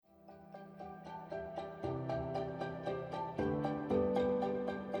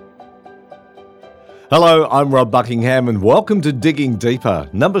Hello, I'm Rob Buckingham and welcome to Digging Deeper,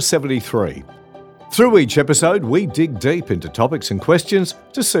 number 73. Through each episode, we dig deep into topics and questions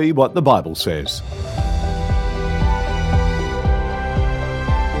to see what the Bible says.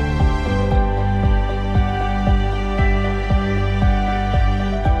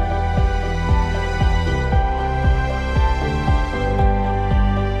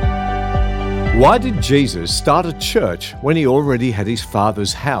 Why did Jesus start a church when he already had his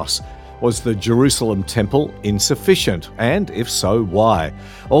Father's house? Was the Jerusalem temple insufficient? And if so, why?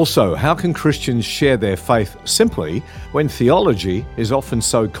 Also, how can Christians share their faith simply when theology is often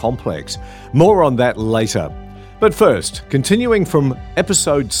so complex? More on that later. But first, continuing from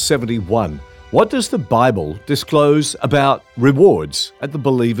episode 71, what does the Bible disclose about rewards at the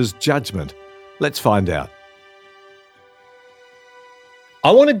believer's judgment? Let's find out. I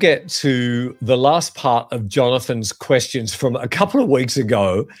want to get to the last part of Jonathan's questions from a couple of weeks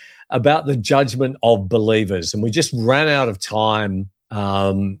ago about the judgment of believers. And we just ran out of time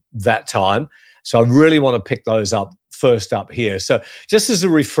that time. So I really want to pick those up first up here. So just as a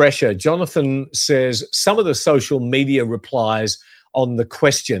refresher, Jonathan says some of the social media replies on the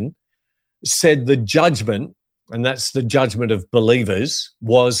question said the judgment, and that's the judgment of believers,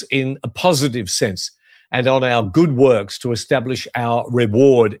 was in a positive sense and on our good works to establish our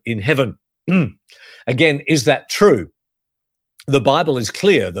reward in heaven. Again, is that true? The Bible is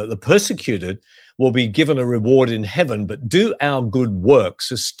clear that the persecuted will be given a reward in heaven, but do our good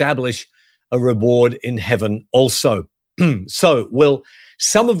works establish a reward in heaven also? So will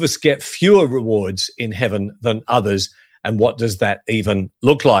some of us get fewer rewards in heaven than others? And what does that even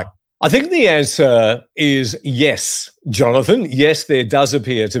look like? I think the answer is yes, Jonathan. Yes, there does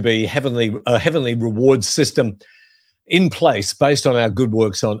appear to be a heavenly reward system in place based on our good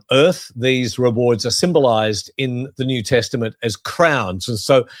works on earth. These rewards are symbolized in the New Testament as crowns. And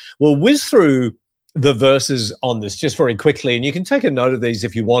so we'll whiz through the verses on this just very quickly, and you can take a note of these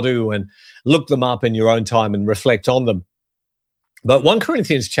if you want to and look them up in your own time and reflect on them. But 1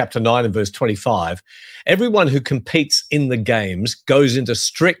 Corinthians chapter 9 and verse 25, everyone who competes in the games goes into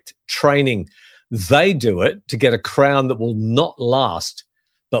strict training. They do it to get a crown that will not last,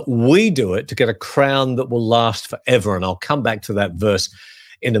 but we do it to get a crown that will last forever. And I'll come back to that verse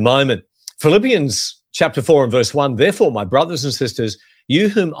in a moment. Philippians chapter 4 and verse 1, therefore, my brothers and sisters, you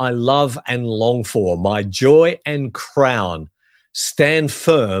whom I love and long for, my joy and crown, stand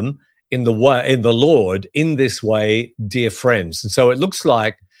firm in the Lord in this way, dear friends. And so it looks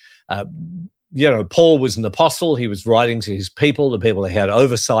like, Paul was an apostle. He was writing to his people, the people he had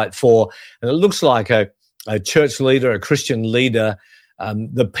oversight for. And it looks like a church leader, a Christian leader,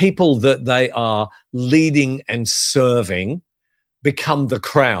 the people that they are leading and serving become the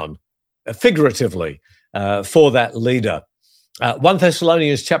crown, figuratively, for that leader. 1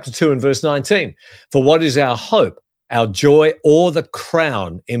 Thessalonians chapter 2 and verse 19, for what is our hope, our joy, or the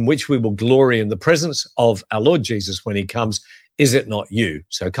crown in which we will glory in the presence of our Lord Jesus when he comes? Is it not you?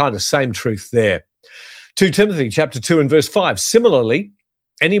 So kind of same truth there. 2 Timothy chapter 2 and verse 5, similarly,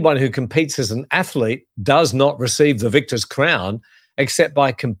 anyone who competes as an athlete does not receive the victor's crown except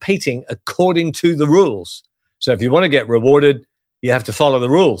by competing according to the rules. So if you want to get rewarded, you have to follow the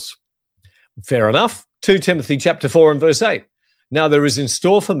rules. Fair enough. 2 Timothy chapter 4 and verse 8. Now there is in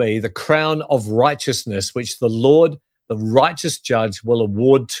store for me the crown of righteousness, which the Lord, the righteous judge, will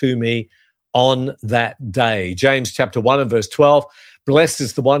award to me on that day. James chapter 1 and verse 12. Blessed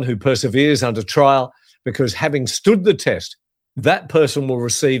is the one who perseveres under trial, because having stood the test, that person will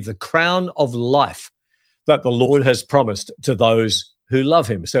receive the crown of life that the Lord has promised to those who love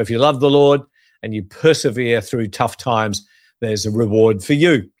him. So if you love the Lord and you persevere through tough times, there's a reward for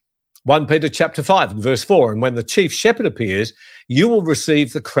you. 1 Peter chapter 5 and verse 4, and when the chief shepherd appears, you will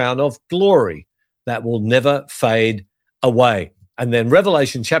receive the crown of glory that will never fade away. And then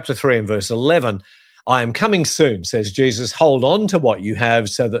Revelation chapter 3 and verse 11, I am coming soon, says Jesus, hold on to what you have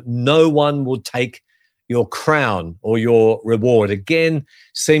so that no one will take your crown or your reward. Again,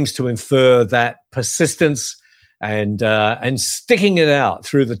 seems to infer that persistence and sticking it out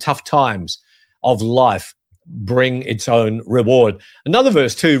through the tough times of life bring its own reward. Another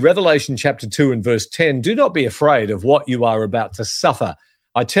verse too, Revelation chapter 2 and verse 10, do not be afraid of what you are about to suffer.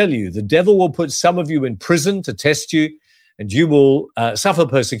 I tell you, the devil will put some of you in prison to test you, and you will suffer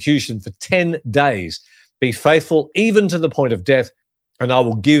persecution for 10 days. Be faithful even to the point of death, and I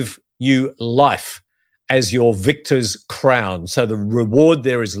will give you life as your victor's crown. So the reward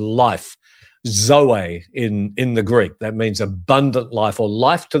there is life, zoe in the Greek. That means abundant life, or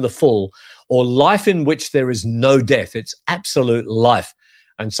life to the full, or life in which there is no death. It's absolute life.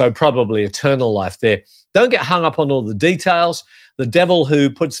 And so probably eternal life there. Don't get hung up on all the details. The devil who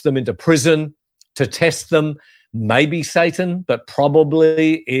puts them into prison to test them. Maybe Satan, but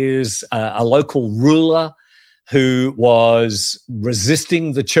probably is a local ruler who was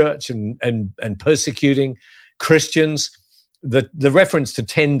resisting the church and persecuting Christians. The reference to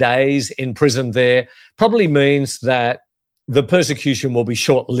 10 days in prison there probably means that the persecution will be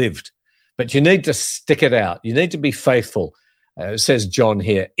short-lived, but you need to stick it out. You need to be faithful, says John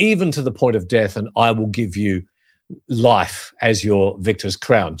here, even to the point of death, and I will give you life as your victor's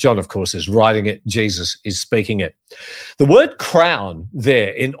crown. John, of course, is writing it. Jesus is speaking it. The word crown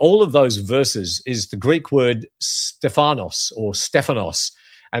there in all of those verses is the Greek word Stephanos or Stephanos,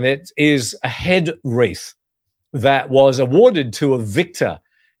 and it is a head wreath that was awarded to a victor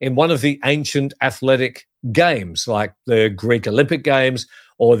in one of the ancient athletic games, like the Greek Olympic Games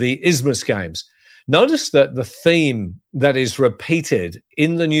or the Isthmus Games. Notice that the theme that is repeated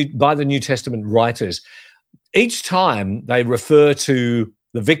by the New Testament writers, each time they refer to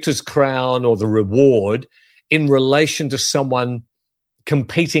the victor's crown or the reward in relation to someone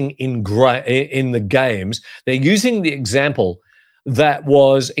competing in the games, they're using the example that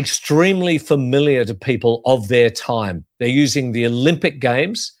was extremely familiar to people of their time. They're using the Olympic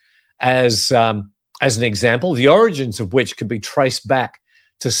Games as an example, the origins of which could be traced back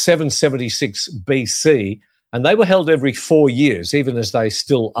to 776 BC, and they were held every 4 years, even as they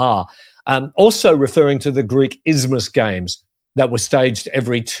still are. Also referring to the Greek Isthmus Games that were staged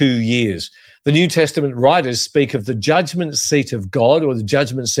every 2 years. The New Testament writers speak of the judgment seat of God or the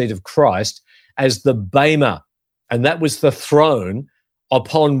judgment seat of Christ as the bema, and that was the throne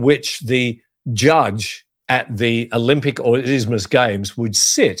upon which the judge at the Olympic or Isthmus Games would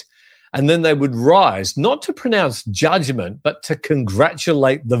sit, and then they would rise, not to pronounce judgment, but to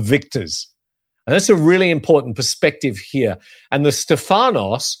congratulate the victors. And that's a really important perspective here. And the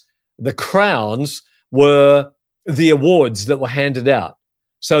Stephanos, the crowns, were the awards that were handed out.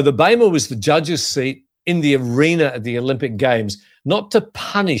 So the bema was the judge's seat in the arena at the Olympic Games, not to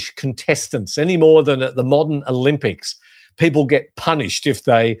punish contestants any more than at the modern Olympics. People get punished if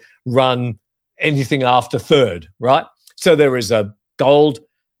they run anything after third, right? So there is a gold,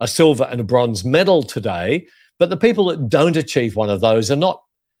 a silver, and a bronze medal today, but the people that don't achieve one of those are not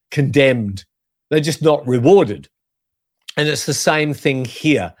condemned. They're just not rewarded. And it's the same thing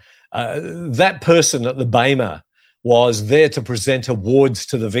here. That person at the bema was there to present awards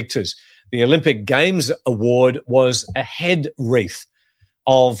to the victors. The Olympic Games award was a head wreath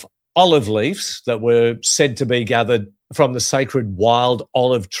of olive leaves that were said to be gathered from the sacred wild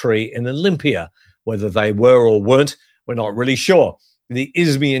olive tree in Olympia. Whether they were or weren't, we're not really sure. The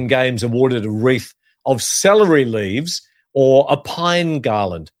Isthmian Games awarded a wreath of celery leaves or a pine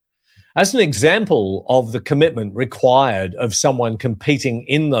garland. As an example of the commitment required of someone competing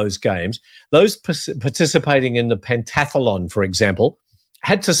in those games, those participating in the pentathlon, for example,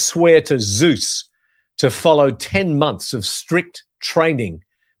 had to swear to Zeus to follow 10 months of strict training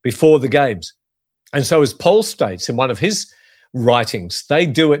before the games. And so, as Paul states in one of his writings, they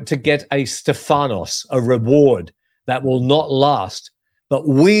do it to get a Stephanos, a reward that will not last. But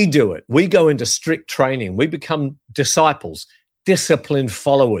we do it. We go into strict training. We become disciples, disciplined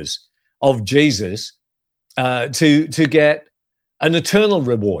followers of Jesus to get an eternal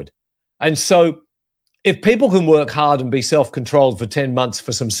reward. And so if people can work hard and be self-controlled for 10 months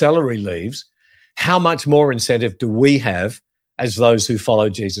for some celery leaves, how much more incentive do we have as those who follow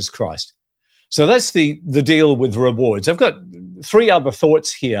Jesus Christ? So that's the deal with rewards. I've got 3 other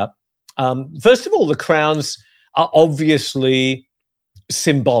thoughts here. First of all, the crowns are obviously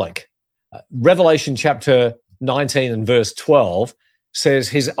symbolic. Revelation chapter 19 and verse 12 says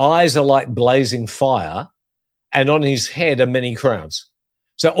his eyes are like blazing fire and on his head are many crowns.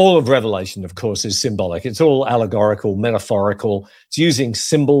 So all of Revelation, of course, is symbolic. It's all allegorical, metaphorical. It's using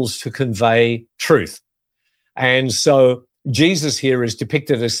symbols to convey truth. And so Jesus here is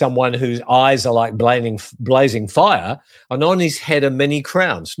depicted as someone whose eyes are like blazing fire, and on his head are many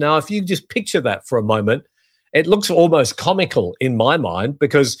crowns. Now, if you just picture that for a moment, it looks almost comical in my mind,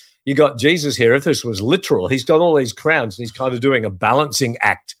 because you got Jesus here. If this was literal, he's got all these crowns and he's kind of doing a balancing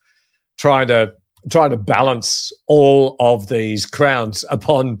act, trying to balance all of these crowns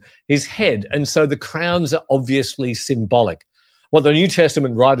upon his head. And so the crowns are obviously symbolic. What the New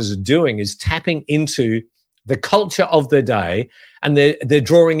Testament writers are doing is tapping into the culture of their day, and they're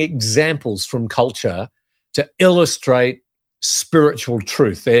drawing examples from culture to illustrate spiritual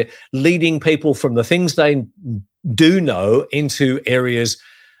truth. They're leading people from the things they do know into areas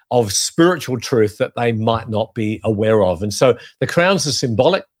of spiritual truth that they might not be aware of. And so the crowns are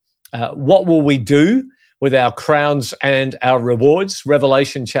symbolic. What will we do with our crowns and our rewards?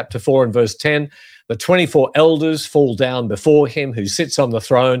 Revelation chapter 4 and verse 10, the 24 elders fall down before him who sits on the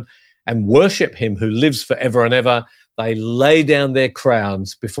throne, and worship him who lives forever and ever. They lay down their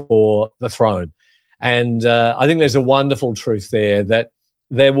crowns before the throne. And I think there's a wonderful truth there that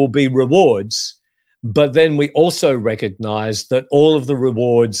there will be rewards, but then we also recognize that all of the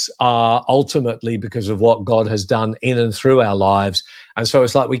rewards are ultimately because of what God has done in and through our lives. And so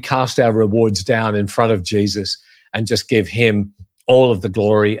it's like we cast our rewards down in front of Jesus and just give him all of the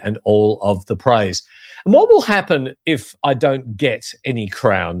glory and all of the praise. And what will happen if I don't get any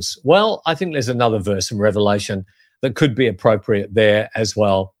crowns? Well, I think there's another verse in Revelation that could be appropriate there as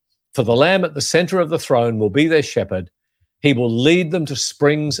well. For the Lamb at the center of the throne will be their shepherd. He will lead them to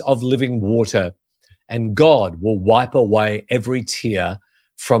springs of living water, and God will wipe away every tear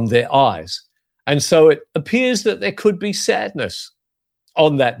from their eyes. And so it appears that there could be sadness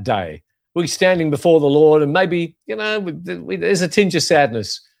on that day. We're standing before the Lord, and maybe, there's a tinge of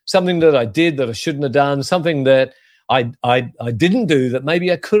sadness, something that I did that I shouldn't have done, something that I didn't do that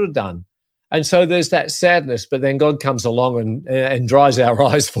maybe I could have done. And so there's that sadness, but then God comes along and dries our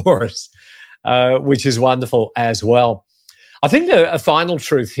eyes for us, which is wonderful as well. I think a final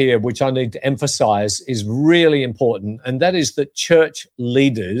truth here, which I need to emphasize, is really important, and that is that church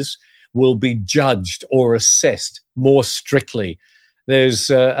leaders will be judged or assessed more strictly.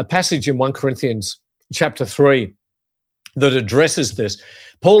 There's a passage in 1 Corinthians chapter 3 that addresses this.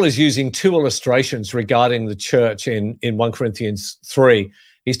 Paul is using two illustrations regarding the church in 1 Corinthians 3.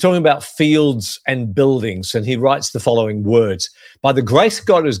 He's talking about fields and buildings, and he writes the following words. By the grace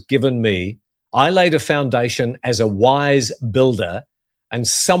God has given me, I laid a foundation as a wise builder, and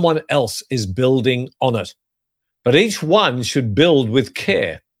someone else is building on it. But each one should build with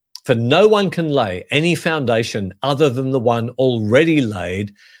care, for no one can lay any foundation other than the one already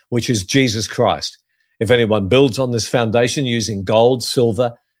laid, which is Jesus Christ. If anyone builds on this foundation using gold,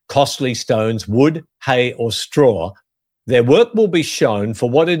 silver, costly stones, wood, hay, or straw, their work will be shown for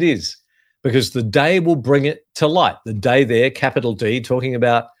what it is, because the day will bring it to light. The day there, capital D, talking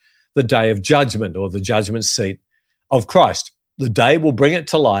about the day of judgment or the judgment seat of Christ. The day will bring it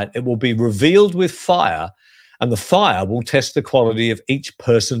to light. It will be revealed with fire, and the fire will test the quality of each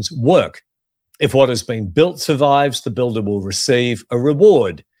person's work. If what has been built survives, the builder will receive a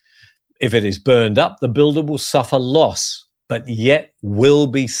reward. If it is burned up, the builder will suffer loss, but yet will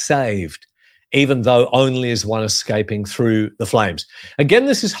be saved, even though only as one escaping through the flames. Again,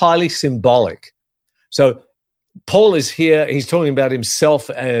 this is highly symbolic. So Paul is here, he's talking about himself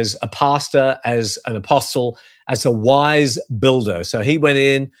as a pastor, as an apostle, as a wise builder. So he went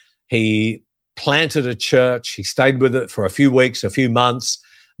in, he planted a church, he stayed with it for a few weeks, a few months,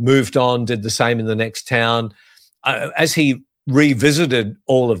 moved on, did the same in the next town. As he revisited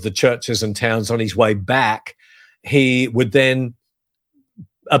all of the churches and towns on his way back, he would then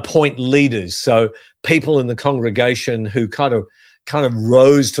appoint leaders. So people in the congregation who kind of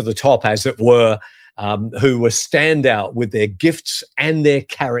rose to the top, as it were, who were standout with their gifts and their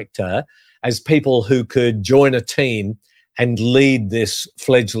character as people who could join a team and lead this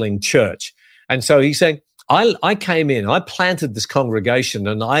fledgling church. And so he's saying, I came in, I planted this congregation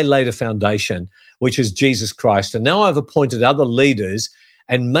and I laid a foundation, which is Jesus Christ. And now I've appointed other leaders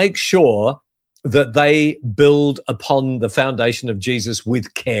and make sure that they build upon the foundation of Jesus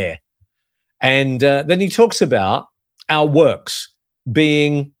with care. And then he talks about our works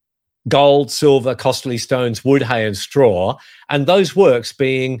being gold, silver, costly stones, wood, hay, and straw, and those works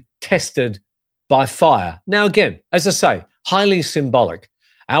being tested by fire. Now, again, as I say, highly symbolic.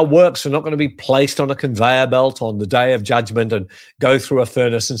 Our works are not going to be placed on a conveyor belt on the day of judgment and go through a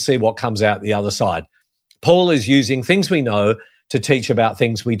furnace and see what comes out the other side. Paul is using things we know to teach about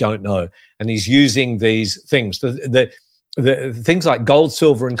things we don't know, and he's using these things, the things like gold,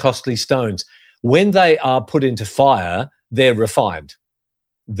 silver, and costly stones. When they are put into fire, they're refined.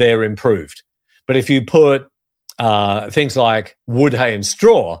 They're improved. But if you put things like wood, hay, and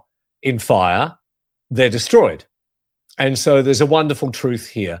straw in fire, they're destroyed. And so there's a wonderful truth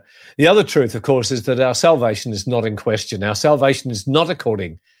here. The other truth, of course, is that our salvation is not in question. Our salvation is not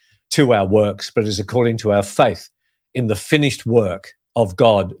according to our works, but is according to our faith in the finished work of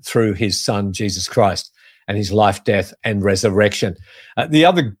God through his Son, Jesus Christ, and his life, death, and resurrection. The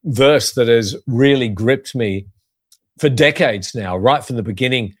other verse that has really gripped me for decades now, right from the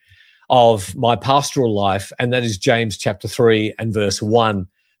beginning of my pastoral life, and that is James chapter 3 and verse 1.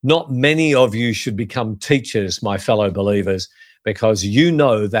 Not many of you should become teachers, my fellow believers, because you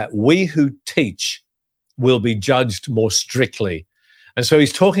know that we who teach will be judged more strictly. And so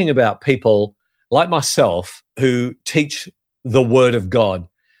he's talking about people like myself who teach the word of God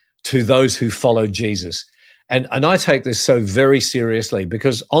to those who follow Jesus. And I take this so very seriously,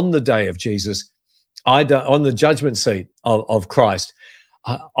 because on the day of Jesus, on the judgment seat of Christ,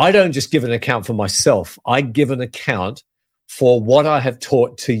 I don't just give an account for myself. I give an account for what I have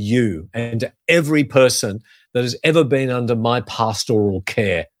taught to you and to every person that has ever been under my pastoral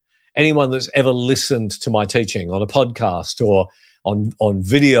care. Anyone that's ever listened to my teaching on a podcast or on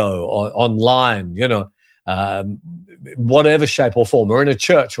video or online, whatever shape or form, or in a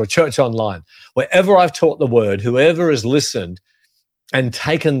church or church online, wherever I've taught the word, whoever has listened and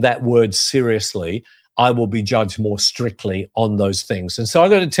taken that word seriously, I will be judged more strictly on those things. And so I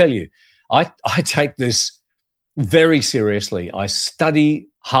got to tell you, I take this very seriously. I study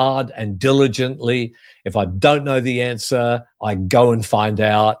hard and diligently. If I don't know the answer, I go and find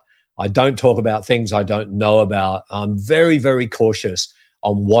out. I don't talk about things I don't know about. I'm very, very cautious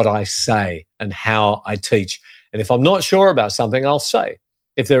on what I say and how I teach. And if I'm not sure about something, I'll say.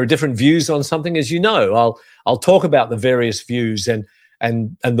 If there are different views on something, as you know, I'll talk about the various views and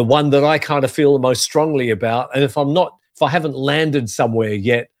the one that I kind of feel the most strongly about. And if I haven't landed somewhere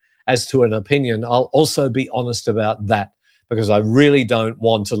yet as to an opinion, I'll also be honest about that, because I really don't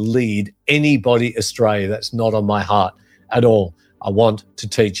want to lead anybody astray. That's not on my heart at all. I want to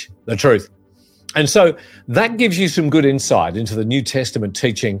teach the truth. And so that gives you some good insight into the New Testament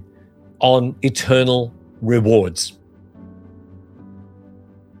teaching on eternal rewards.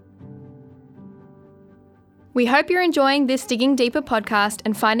 We hope you're enjoying this Digging Deeper podcast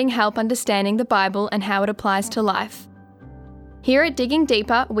and finding help understanding the Bible and how it applies to life. Here at Digging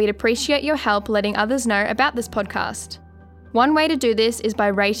Deeper, we'd appreciate your help letting others know about this podcast. One way to do this is by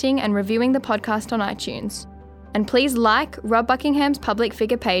rating and reviewing the podcast on iTunes. And please like Rob Buckingham's public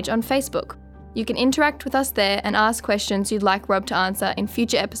figure page on Facebook. You can interact with us there and ask questions you'd like Rob to answer in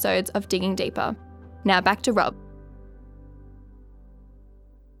future episodes of Digging Deeper. Now back to Rob.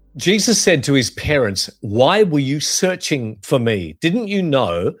 Jesus said to his parents, "Why were you searching for me? Didn't you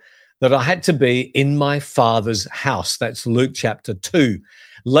know that I had to be in my Father's house?" That's Luke chapter 2.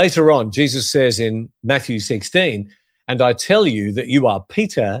 Later on, Jesus says in Matthew 16, "And I tell you that you are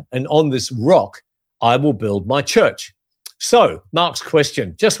Peter, and on this rock I will build my church." So, Mark's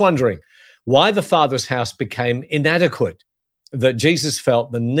question, just wondering why the Father's house became inadequate, that Jesus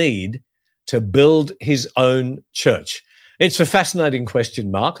felt the need to build his own church. It's a fascinating question,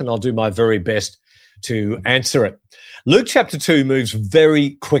 Mark, and I'll do my very best to answer it. Luke chapter 2 moves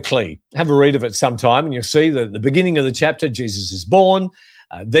very quickly. Have a read of it sometime, and you'll see that at the beginning of the chapter, Jesus is born.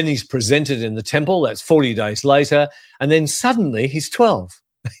 Then he's presented in the temple. That's 40 days later. And then suddenly he's 12.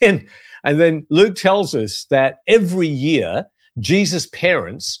 and then Luke tells us that every year, Jesus'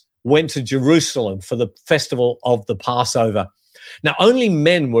 parents went to Jerusalem for the festival of the Passover. Now, only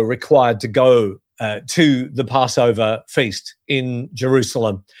men were required to go to the Passover feast in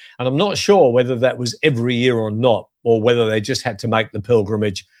Jerusalem. And I'm not sure whether that was every year or not, or whether they just had to make the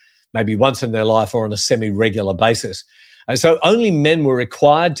pilgrimage maybe once in their life or on a semi-regular basis. And so only men were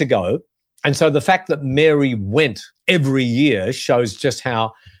required to go. And so the fact that Mary went every year shows just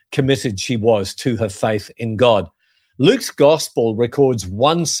how committed she was to her faith in God. Luke's gospel records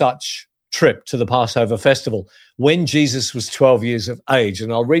one such trip to the Passover festival when Jesus was 12 years of age.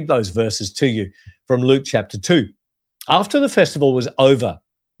 And I'll read those verses to you from Luke chapter 2. After the festival was over,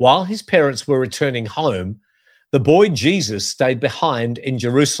 while his parents were returning home, the boy Jesus stayed behind in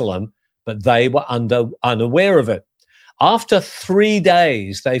Jerusalem, but they were unaware of it. After 3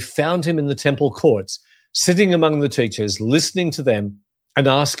 days, they found him in the temple courts, sitting among the teachers, listening to them and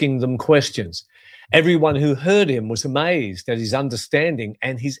asking them questions. Everyone who heard him was amazed at his understanding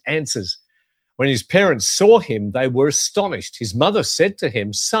and his answers. When his parents saw him, they were astonished. His mother said to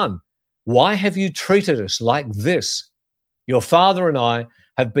him, "Son, why have you treated us like this? Your father and I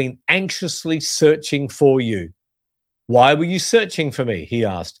have been anxiously searching for you." "Why were you searching for me?" he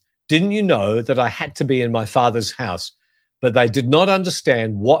asked. "Didn't you know that I had to be in my father's house?" But they did not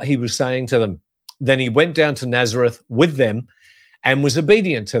understand what he was saying to them. Then he went down to Nazareth with them and was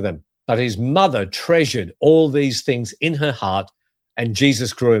obedient to them. But his mother treasured all these things in her heart, and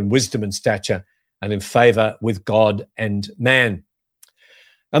Jesus grew in wisdom and stature and in favor with God and man.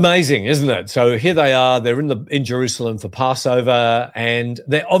 Amazing, isn't it? So here they are, they're in Jerusalem for Passover, and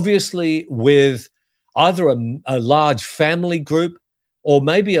they're obviously with either a large family group or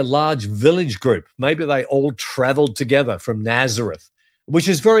maybe a large village group. Maybe they all traveled together from Nazareth, which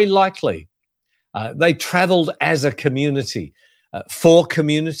is very likely. They traveled as a community. For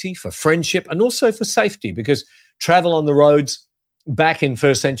community, for friendship, and also for safety, because travel on the roads back in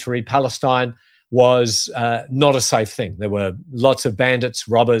first century Palestine was not a safe thing. There were lots of bandits,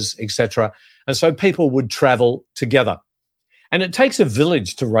 robbers, etc. And so people would travel together. And it takes a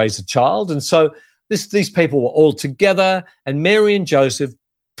village to raise a child. And so these people were all together, and Mary and Joseph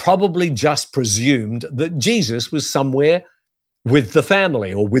probably just presumed that Jesus was somewhere with the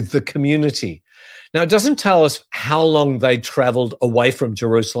family or with the community. Now, it doesn't tell us how long they traveled away from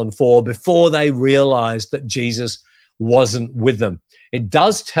Jerusalem for before they realized that Jesus wasn't with them. It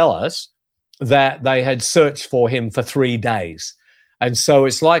does tell us that they had searched for him for 3 days. And so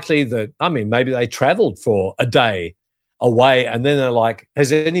it's likely that, maybe they traveled for a day away and then they're like,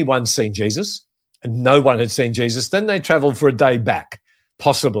 has anyone seen Jesus? And no one had seen Jesus. Then they traveled for a day back,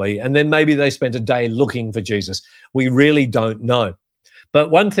 possibly. And then maybe they spent a day looking for Jesus. We really don't know.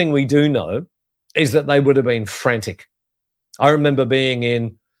 But one thing we do know is that they would have been frantic. I remember being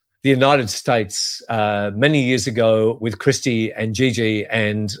in the United States many years ago with Christy and Gigi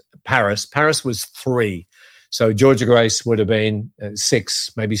and Paris. Paris was 3. So Georgia Grace would have been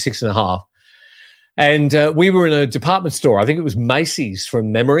 6, maybe 6.5. And we were in a department store. I think it was Macy's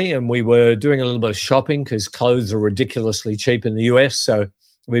from memory. And we were doing a little bit of shopping because clothes are ridiculously cheap in the US. So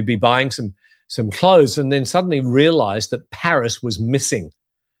we'd be buying some clothes and then suddenly realized that Paris was missing.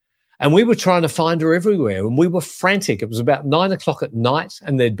 And we were trying to find her everywhere and we were frantic. It was about 9 o'clock at night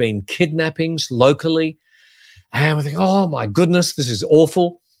and there'd been kidnappings locally. And we think, oh my goodness, this is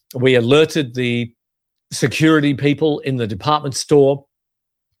awful. We alerted the security people in the department store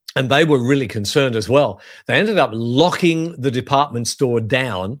and they were really concerned as well. They ended up locking the department store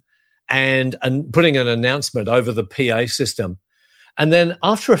down and putting an announcement over the PA system. And then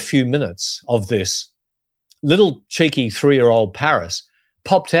after a few minutes of this, little cheeky 3-year-old Paris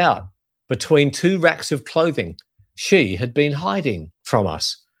popped out between 2 racks of clothing. She had been hiding from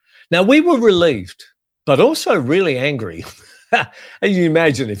us. Now, we were relieved, but also really angry. And you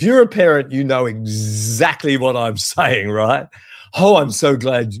imagine, if you're a parent, you know exactly what I'm saying, right? Oh, I'm so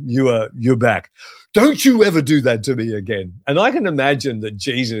glad you're back. Don't you ever do that to me again. And I can imagine that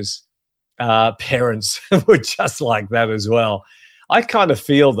Jesus' parents were just like that as well. I kind of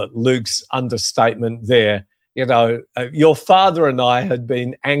feel that Luke's understatement there, your father and I had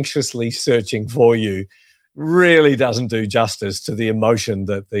been anxiously searching for you, really doesn't do justice to the emotion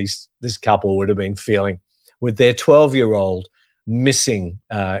that this couple would have been feeling with their 12-year-old missing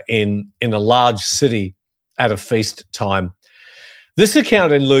in a large city at a feast time. This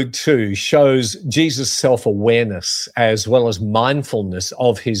account in Luke 2 shows Jesus' self-awareness as well as mindfulness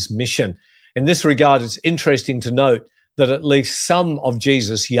of his mission. In this regard, it's interesting to note that at least some of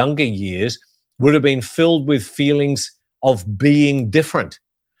Jesus' younger years would have been filled with feelings of being different.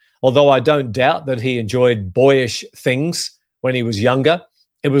 Although I don't doubt that he enjoyed boyish things when he was younger,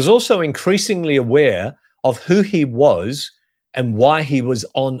 it was also increasingly aware of who he was and why he was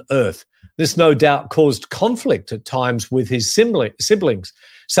on earth. This no doubt caused conflict at times with his siblings,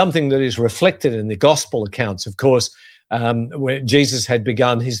 something that is reflected in the gospel accounts, of course, where Jesus had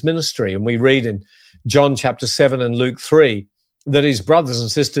begun his ministry. And we read in John chapter 7 and Luke 3 that his brothers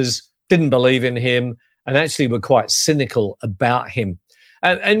and sisters didn't believe in him and actually were quite cynical about him.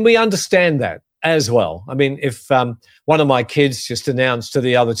 And we understand that as well. I mean, if one of my kids just announced to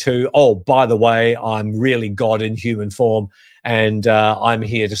the other two, oh, by the way, I'm really God in human form and I'm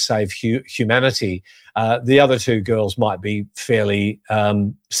here to save humanity, the other 2 girls might be fairly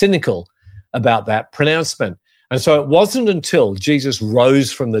cynical about that pronouncement. And so it wasn't until Jesus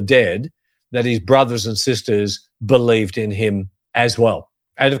rose from the dead that his brothers and sisters believed in him as well.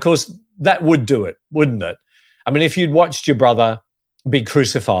 And of course, that would do it, wouldn't it? I mean, if you'd watched your brother be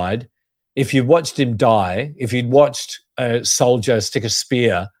crucified, if you watched him die, if you'd watched a soldier stick a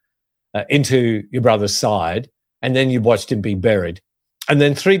spear into your brother's side, and then you watched him be buried, and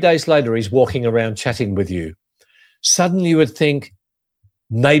then 3 days later he's walking around chatting with you, suddenly you would think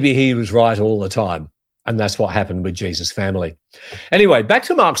maybe he was right all the time. And that's what happened with Jesus' family. Anyway, back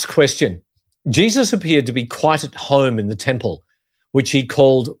to Mark's question. Jesus appeared to be quite at home in the temple, which he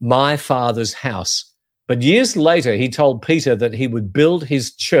called my Father's house. But years later, he told Peter that he would build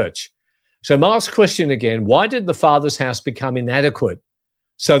his church. So Mark's question again, why did the Father's house become inadequate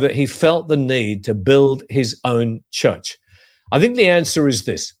so that he felt the need to build his own church? I think the answer is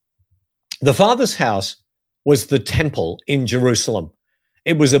this. The Father's house was the temple in Jerusalem.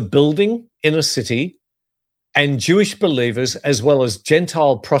 It was a building in a city, and Jewish believers, as well as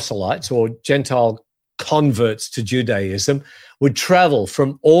Gentile proselytes or Gentile converts to Judaism, would travel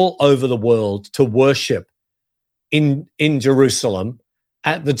from all over the world to worship in Jerusalem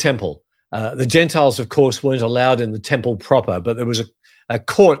at the temple. The Gentiles, of course, weren't allowed in the temple proper, but there was a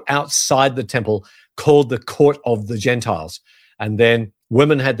court outside the temple called the Court of the Gentiles. And then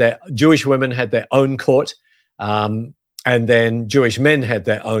Jewish women had their own court, and then Jewish men had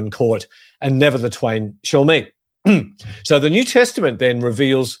their own court, and never the twain shall meet. So the New Testament then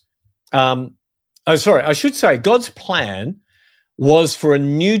reveals, I should say God's plan was for a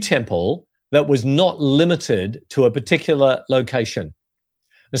new temple that was not limited to a particular location.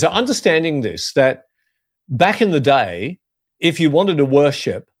 And so understanding this, that back in the day, if you wanted to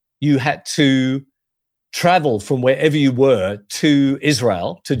worship, you had to travel from wherever you were to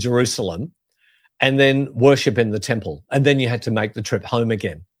Israel, to Jerusalem, and then worship in the temple. And then you had to make the trip home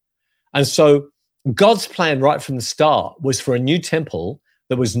again. And so God's plan right from the start was for a new temple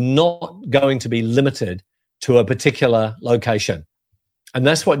that was not going to be limited to a particular location. And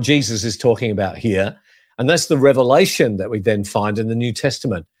that's what Jesus is talking about here. And that's the revelation that we then find in the New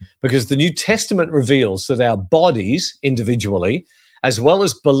Testament, because the New Testament reveals that our bodies individually, as well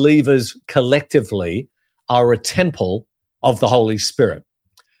as believers collectively, are a temple of the Holy Spirit.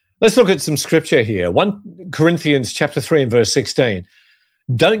 Let's look at some scripture here. 1 Corinthians chapter 3 and verse 16.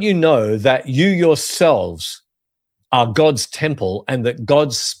 Don't you know that you yourselves are God's temple and that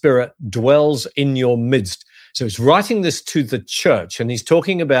God's Spirit dwells in your midst? So he's writing this to the church, and he's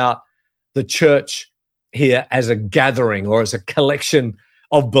talking about the church here as a gathering or as a collection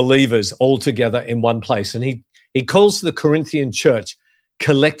of believers all together in one place. And he calls the Corinthian church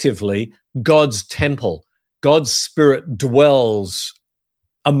collectively God's temple. God's Spirit dwells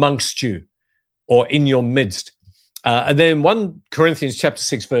amongst you or in your midst. And then 1 Corinthians chapter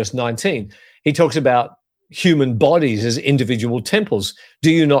 6, verse 19, he talks about human bodies as individual temples.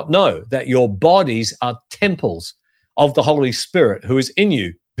 Do you not know that your bodies are temples of the Holy Spirit who is in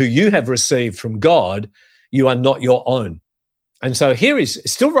you, who you have received from God? You are not your own. And so here he's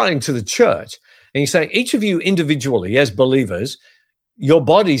still writing to the church, and he's saying each of you individually as believers, your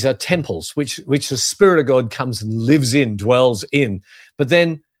bodies are temples which the Spirit of God comes and lives in, dwells in. But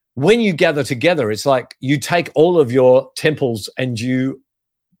then when you gather together, it's like you take all of your temples and you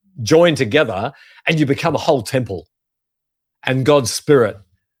join together and you become a whole temple, and God's Spirit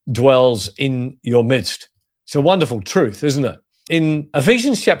dwells in your midst. It's a wonderful truth, isn't it? In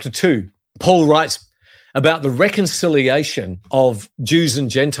Ephesians chapter 2, Paul writes about the reconciliation of Jews and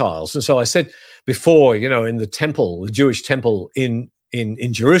Gentiles. And so I said before, in the temple, the Jewish temple in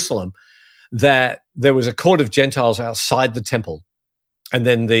Jerusalem, that there was a court of Gentiles outside the temple, and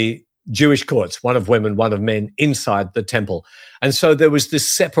then the Jewish courts, one of women, one of men, inside the temple. And so there was this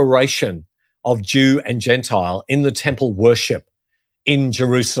separation of Jew and Gentile in the temple worship in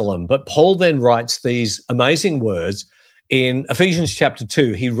Jerusalem. But Paul then writes these amazing words in Ephesians chapter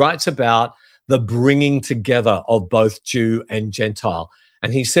 2. He writes about the bringing together of both Jew and Gentile.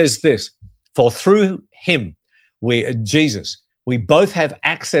 And he says this, for through him, Jesus, we both have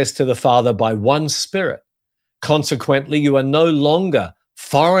access to the Father by one Spirit. Consequently, you are no longer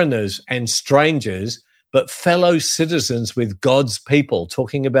foreigners and strangers, but fellow citizens with God's people,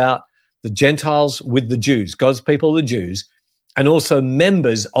 talking about the Gentiles with the Jews, God's people, the Jews, and also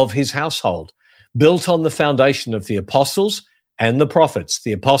members of his household, built on the foundation of the apostles and the prophets.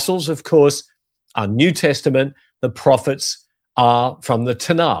 The apostles, of course, are New Testament. The prophets are from the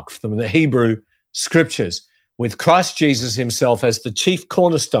Tanakh, from the Hebrew scriptures, with Christ Jesus himself as the chief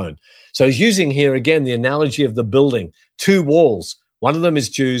cornerstone. So he's using here again the analogy of the building, two walls. One of them is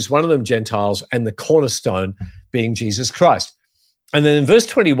Jews, one of them Gentiles, and the cornerstone being Jesus Christ. And then in verse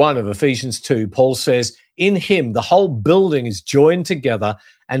 21 of Ephesians 2, Paul says, in him, the whole building is joined together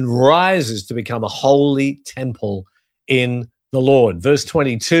and rises to become a holy temple in the Lord. Verse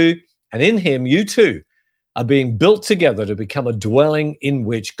 22, and in him, you too are being built together to become a dwelling in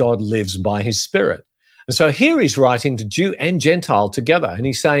which God lives by his Spirit. And so here he's writing to Jew and Gentile together, and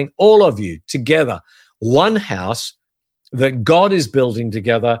he's saying, all of you together, one house that God is building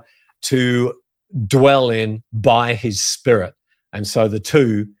together to dwell in by his Spirit. And so the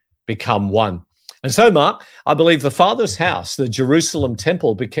two become one. And so, Mark, I believe the Father's house, the Jerusalem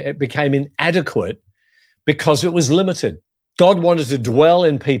temple, became inadequate because it was limited. God wanted to dwell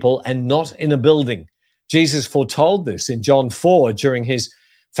in people and not in a building. Jesus foretold this in John 4 during his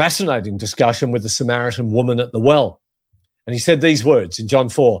fascinating discussion with the Samaritan woman at the well. And he said these words in John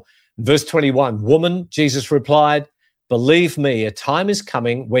 4, verse 21, woman, Jesus replied, believe me, a time is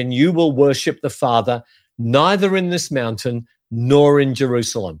coming when you will worship the Father, neither in this mountain nor in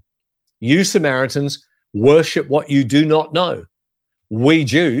Jerusalem. You Samaritans worship what you do not know. We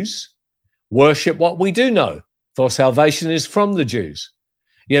Jews worship what we do know, for salvation is from the Jews.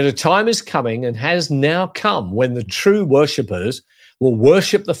 Yet a time is coming and has now come when the true worshippers will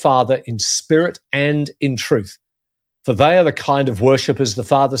worship the Father in spirit and in truth. For they are the kind of worshippers the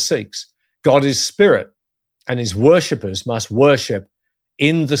Father seeks. God is spirit, and his worshippers must worship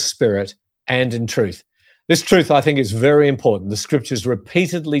in the Spirit and in truth. This truth, I think, is very important. The scriptures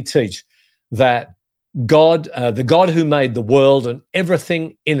repeatedly teach that God, the God who made the world and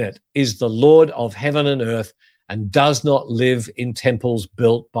everything in it, is the Lord of heaven and earth and does not live in temples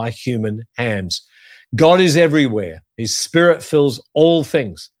built by human hands. God is everywhere. His Spirit fills all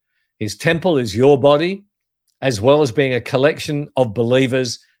things. His temple is your body, as well as being a collection of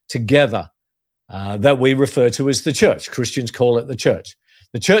believers together that we refer to as the church. Christians call it the church.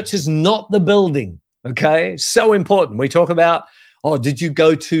 The church is not the building, okay? So important. We talk about, oh, did you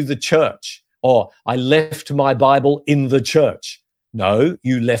go to the church? Or I left my Bible in the church. No,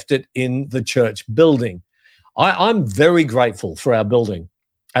 you left it in the church building. I'm very grateful for our building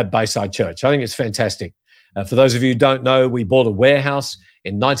at Bayside Church. I think it's fantastic. For those of you who don't know, we bought a warehouse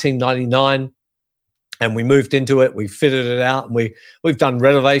in 1999 and we moved into it. We fitted it out and we've done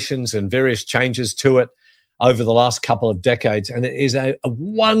renovations and various changes to it over the last couple of decades. And it is a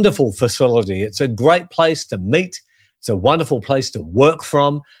wonderful facility. It's a great place to meet. It's a wonderful place to work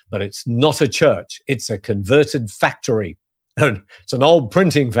from, but it's not a church. It's a converted factory. It's an old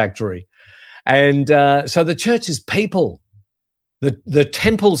printing factory. And so the church is people, the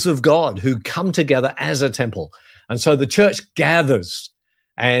temples of God who come together as a temple. And so the church gathers.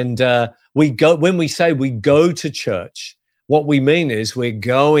 And when we say we go to church, what we mean is we're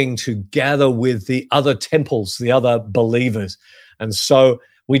going to gather with the other temples, the other believers. And so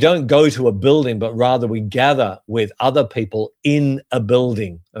we don't go to a building, but rather we gather with other people in a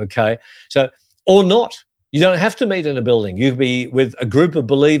building, okay? So, or not. You don't have to meet in a building. You could be with a group of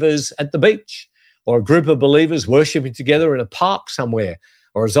believers at the beach, or a group of believers worshiping together in a park somewhere,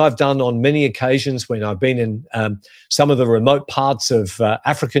 or as I've done on many occasions when I've been in some of the remote parts of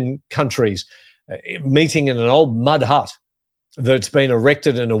African countries, meeting in an old mud hut that's been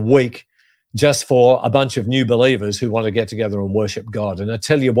erected in a week just for a bunch of new believers who want to get together and worship God. And I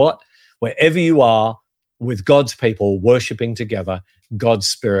tell you what, wherever you are with God's people worshiping together, God's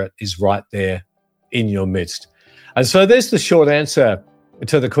Spirit is right there in your midst. And so there's the short answer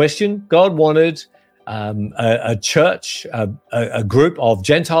to the question. God wanted a church, a group of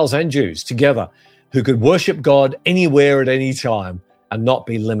Gentiles and Jews together who could worship God anywhere at any time and not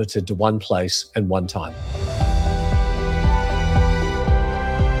be limited to one place and one time.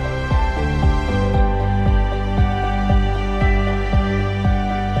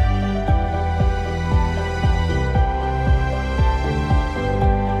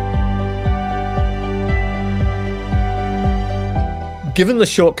 Given the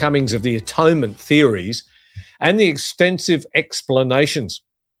shortcomings of the atonement theories and the extensive explanations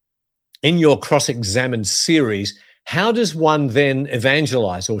in your cross-examined series, how does one then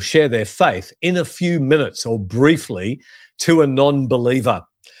evangelize or share their faith in a few minutes or briefly to a non-believer?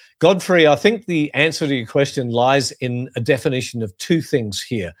 Godfrey, I think the answer to your question lies in a definition of two things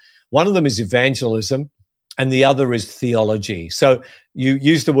here. One of them is evangelism and the other is theology. So you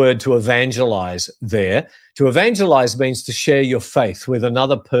use the word to evangelize there. To evangelize means to share your faith with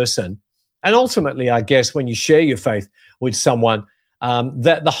another person. And ultimately, I guess, when you share your faith with someone,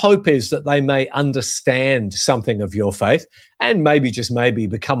 that the hope is that they may understand something of your faith and maybe, just maybe,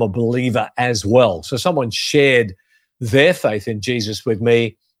 become a believer as well. So someone shared their faith in Jesus with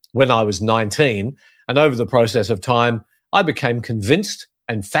me when I was 19. And over the process of time, I became convinced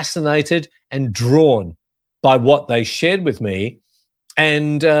and fascinated and drawn by what they shared with me,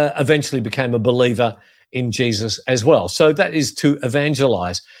 and eventually became a believer in Jesus as well. So that is to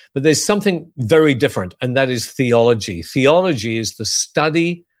evangelize. But there's something very different, and that is theology. Theology is the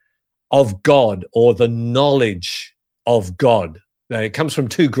study of God, or the knowledge of God. It comes from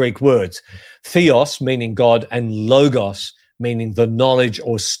two Greek words, theos, meaning God, and logos, meaning the knowledge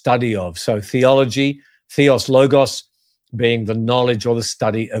or study of. So theology, theos, logos, being the knowledge or the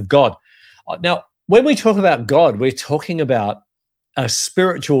study of God. Now, when we talk about God, we're talking about a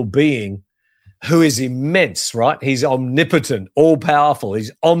spiritual being who is immense, right? He's omnipotent, all-powerful.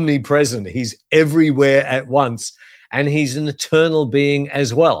 He's omnipresent. He's everywhere at once. And he's an eternal being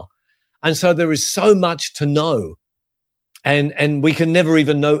as well. And so there is so much to know. And we can never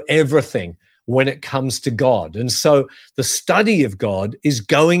even know everything when it comes to God. And so the study of God is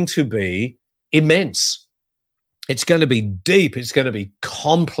going to be immense. It's going to be deep. It's going to be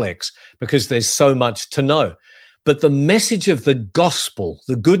complex because there's so much to know. But the message of the gospel,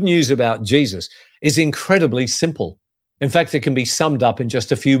 the good news about Jesus, is incredibly simple. In fact, it can be summed up in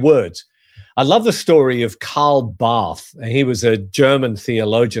just a few words. I love the story of Karl Barth. He was a German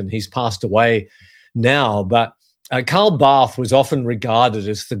theologian. He's passed away now, but Karl Barth was often regarded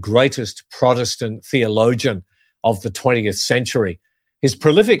as the greatest Protestant theologian of the 20th century. His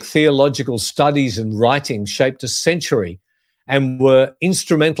prolific theological studies and writings shaped a century and were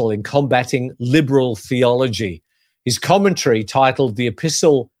instrumental in combating liberal theology. His commentary, titled The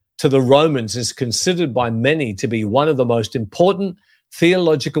Epistle to the Romans, is considered by many to be one of the most important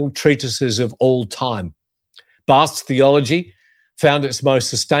theological treatises of all time. Barth's theology found its most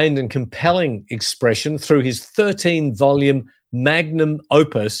sustained and compelling expression through his 13-volume magnum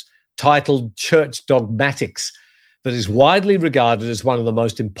opus titled Church Dogmatics, that is widely regarded as one of the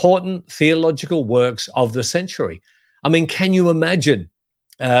most important theological works of the century. I mean, can you imagine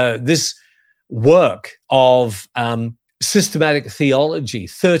this work of systematic theology,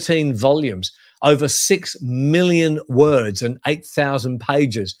 13 volumes, over 6 million words and 8,000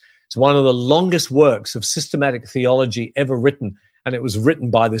 pages? It's one of the longest works of systematic theology ever written, and it was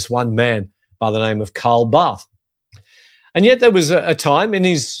written by this one man by the name of Karl Barth. And yet there was a time in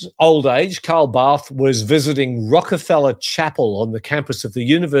his old age, Karl Barth was visiting Rockefeller Chapel on the campus of the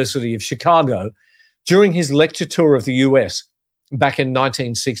University of Chicago during his lecture tour of the US back in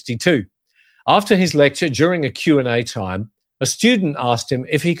 1962. After his lecture, during a Q&A time, a student asked him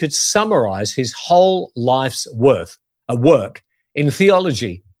if he could summarize his whole life's work in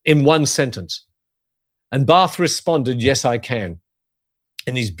theology in one sentence. And Barth responded, "Yes, I can,"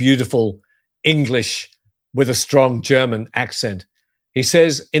 in his beautiful English with a strong German accent. He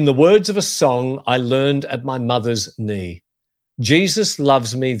says, "In the words of a song I learned at my mother's knee, Jesus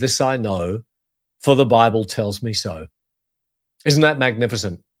loves me, this I know, for the Bible tells me so." Isn't that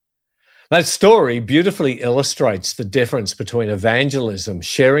magnificent? That story beautifully illustrates the difference between evangelism,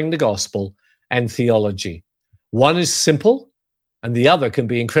 sharing the gospel, and theology. One is simple, and the other can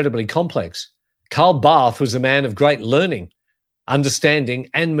be incredibly complex. Karl Barth was a man of great learning, understanding,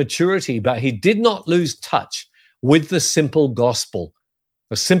 and maturity, but he did not lose touch with the simple gospel.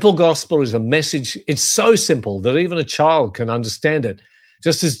 The simple gospel is a message, it's so simple that even a child can understand it.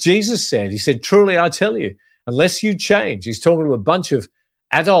 Just as Jesus said, he said, "Truly I tell you, unless you change," he's talking to a bunch of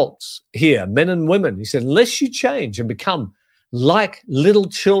adults here, men and women, he said, "unless you change and become like little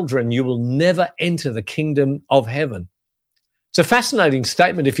children, you will never enter the kingdom of heaven." It's a fascinating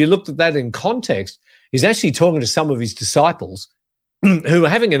statement. If you looked at that in context, he's actually talking to some of his disciples who were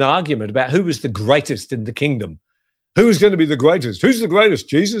having an argument about who was the greatest in the kingdom. Who is going to be the greatest? Who's the greatest?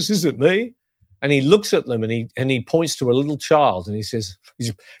 Jesus, is it me? And he looks at them and he points to a little child and he says,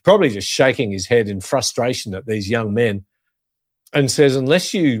 he's probably just shaking his head in frustration at these young men, and says,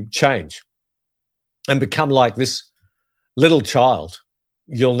 "Unless you change and become like this little child,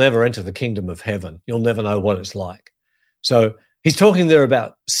 you'll never enter the kingdom of heaven. You'll never know what it's like." So he's talking there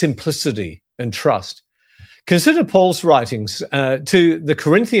about simplicity and trust. Consider Paul's writings to the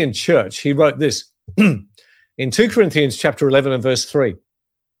Corinthian church. He wrote this in 2 Corinthians chapter 11 and verse 3.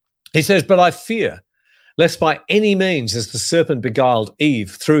 He says, "But I fear, lest by any means, as the serpent beguiled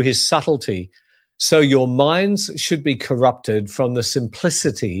Eve through his subtlety, so your minds should be corrupted from the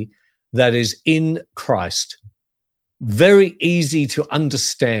simplicity that is in Christ." Very easy to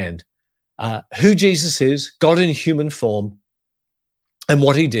understand who Jesus is, God in human form, and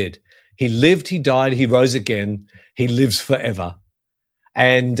what he did. He lived, he died, he rose again, he lives forever.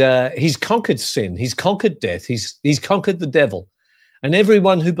 And he's conquered sin, he's conquered death, he's conquered the devil. And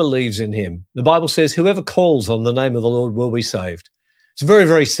everyone who believes in him, the Bible says, whoever calls on the name of the Lord will be saved. It's very,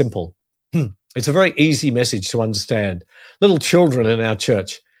 very simple. It's a very easy message to understand. Little children in our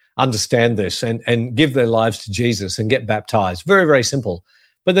church understand this and give their lives to Jesus and get baptized. Very, very simple.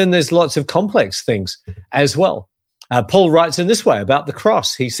 But then there's lots of complex things as well. Paul writes in this way about the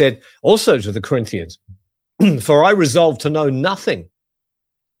cross. He said also to the Corinthians, "For I resolved to know nothing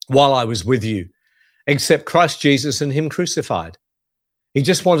while I was with you, except Christ Jesus and him crucified." He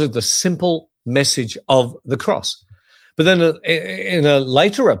just wanted the simple message of the cross. But then in a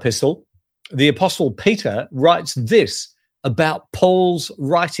later epistle, the Apostle Peter writes this about Paul's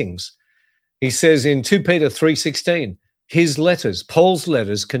writings. He says in 2 Peter 3:16, his letters, Paul's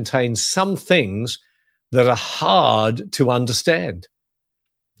letters, contain some things that are hard to understand.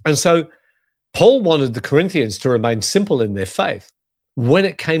 And so Paul wanted the Corinthians to remain simple in their faith. When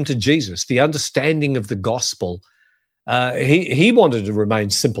it came to Jesus, the understanding of the gospel, he wanted to remain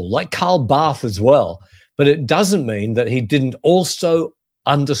simple, like Karl Barth as well. But it doesn't mean that he didn't also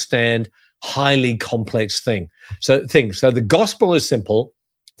understand highly complex things. So the gospel is simple.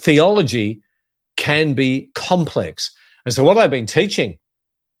 Theology can be complex. And so what I've been teaching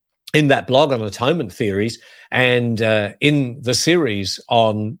in that blog on atonement theories and in the series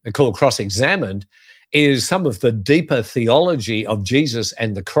called Cross-Examined is some of the deeper theology of Jesus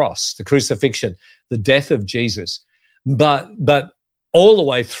and the cross, the crucifixion, the death of Jesus. But all the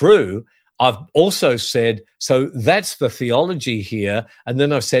way through, I've also said, so that's the theology here. And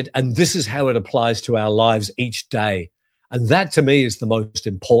then I've said, and this is how it applies to our lives each day. And that to me is the most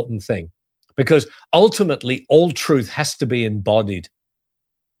important thing, because ultimately all truth has to be embodied.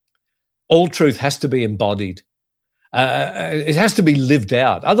 All truth has to be embodied. It has to be lived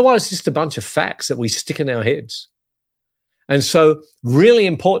out. Otherwise, it's just a bunch of facts that we stick in our heads. And so really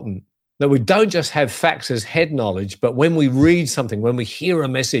important that we don't just have facts as head knowledge, but when we read something, when we hear a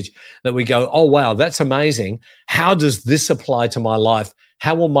message, that we go, oh, wow, that's amazing. How does this apply to my life?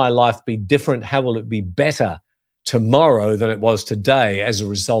 How will my life be different? How will it be better tomorrow than it was today as a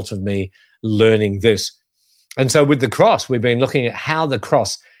result of me learning this? And so with the cross, we've been looking at how the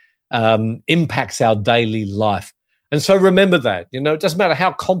cross impacts our daily life. And so remember that, it doesn't matter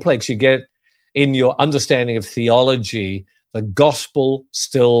how complex you get in your understanding of theology, the gospel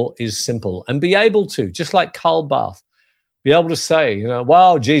still is simple. And be able to, just like Karl Barth, be able to say,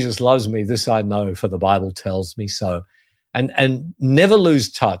 wow, Jesus loves me. This I know, for the Bible tells me so. And never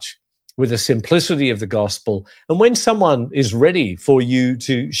lose touch with the simplicity of the gospel. And when someone is ready for you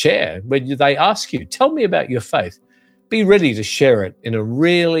to share, when they ask you, tell me about your faith, be ready to share it in a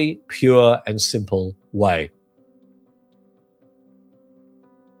really pure and simple way.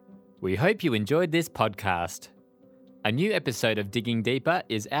 We hope you enjoyed this podcast. A new episode of Digging Deeper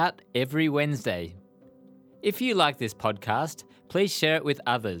is out every Wednesday. If you like this podcast, please share it with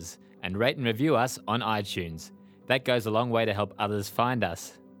others and rate and review us on iTunes. That goes a long way to help others find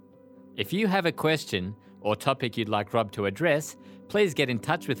us. If you have a question or topic you'd like Rob to address, please get in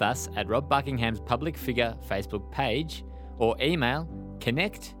touch with us at Rob Buckingham's Public Figure Facebook page or email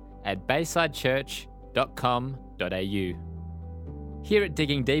connect@baysidechurch.com.au. Here at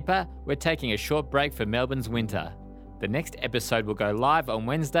Digging Deeper, we're taking a short break for Melbourne's winter. The next episode will go live on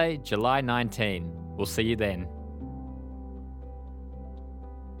Wednesday, July 19. We'll see you then.